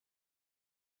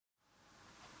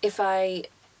if I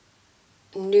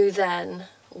knew then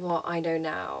what I know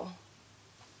now,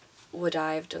 would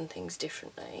I have done things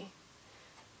differently?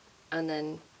 And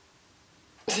then,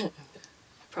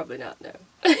 probably not, no.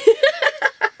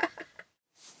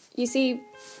 You see,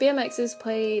 BMX has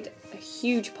played a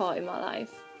huge part in my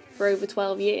life. For over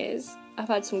 12 years, I've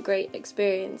had some great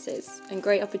experiences and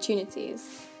great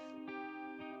opportunities.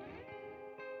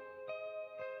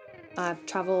 I've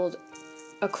travelled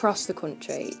across the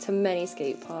country to many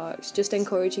skate parks, just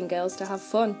encouraging girls to have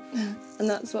fun. And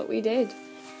that's what we did.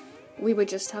 We were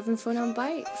just having fun on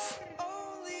bikes.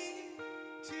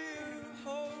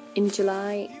 In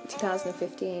July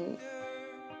 2015,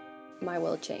 my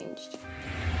world changed.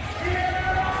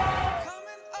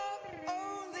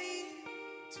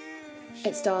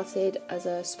 It started as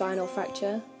a spinal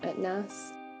fracture at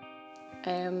NAS.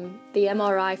 The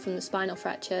MRI from the spinal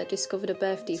fracture discovered a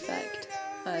birth defect,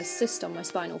 a cyst on my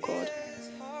spinal cord.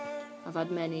 I've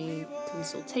had many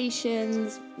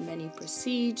consultations, many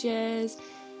procedures,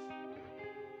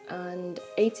 and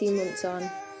 18 months on,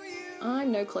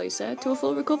 I'm no closer to a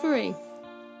full recovery.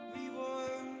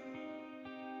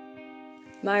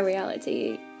 My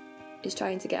reality is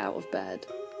trying to get out of bed.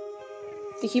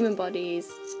 The human body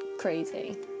is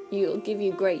crazy. It'll give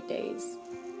you great days,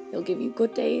 it'll give you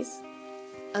good days,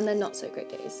 and then not so great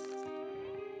days.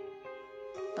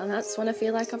 And that's when I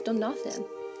feel like I've done nothing.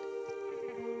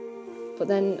 But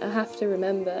then I have to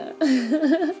remember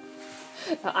that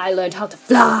I learned how to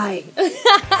fly.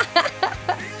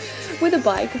 With a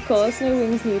bike, of course, no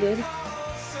wings needed.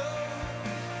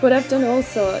 But I've done all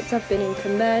sorts. I've been in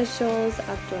commercials,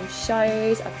 I've done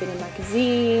shows, I've been in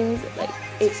magazines. Like,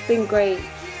 it's been great.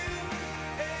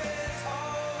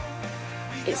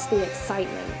 It's the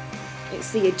excitement,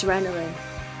 it's the adrenaline.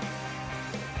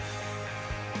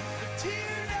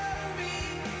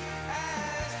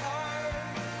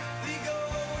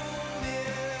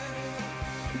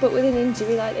 But with an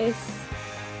injury like this,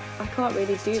 I can't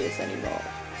really do this anymore.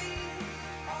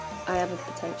 I have a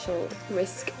potential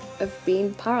risk of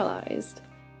being paralysed.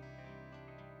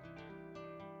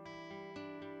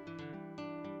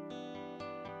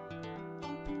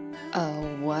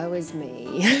 Oh, woe is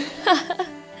me.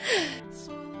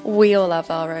 We all have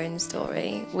our own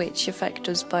story, which affect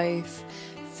us both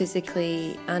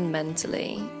physically and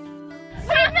mentally. We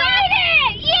made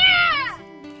it! Yeah!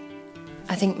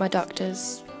 I think my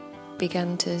doctors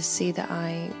began to see that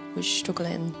I was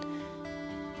struggling.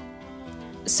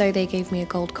 So they gave me a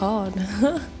gold card,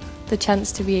 the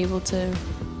chance to be able to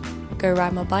go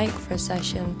ride my bike for a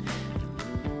session.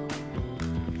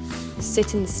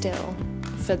 Sitting still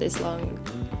for this long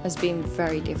has been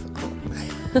very difficult.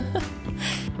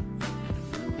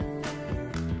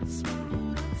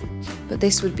 But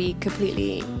this would be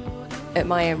completely at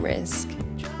my own risk.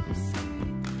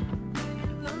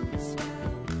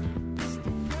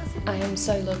 I am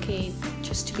so lucky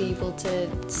just to be able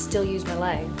to still use my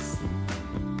legs.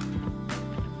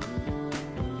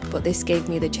 But this gave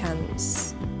me the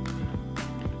chance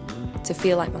to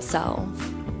feel like myself.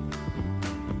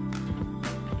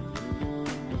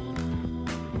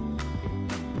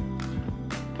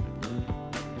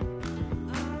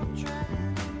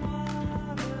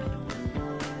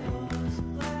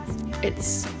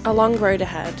 It's a long road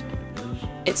ahead.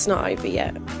 It's not over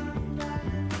yet.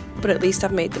 But at least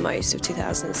I've made the most of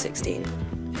 2016.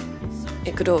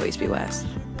 It could always be worse.